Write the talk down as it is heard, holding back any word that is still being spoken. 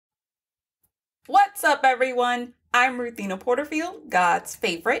What's up, everyone? I'm Ruthina Porterfield, God's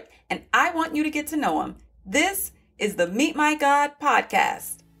favorite, and I want you to get to know him. This is the Meet My God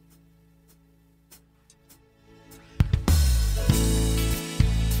podcast.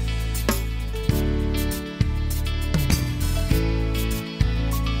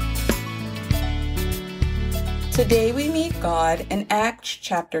 Today we meet God in Acts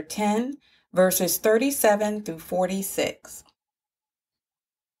chapter 10, verses 37 through 46.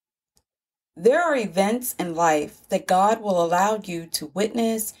 There are events in life that God will allow you to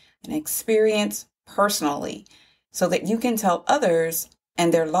witness and experience personally so that you can tell others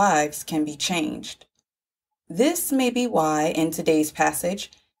and their lives can be changed. This may be why in today's passage,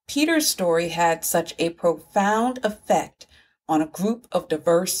 Peter's story had such a profound effect on a group of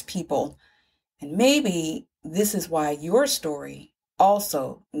diverse people. And maybe this is why your story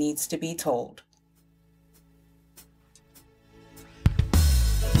also needs to be told.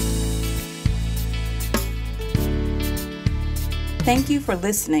 Thank you for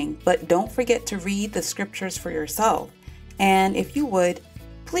listening, but don't forget to read the scriptures for yourself. And if you would,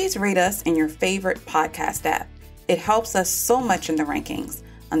 please rate us in your favorite podcast app. It helps us so much in the rankings.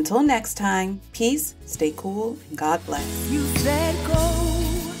 Until next time, peace, stay cool, and God bless. You said go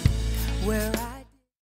where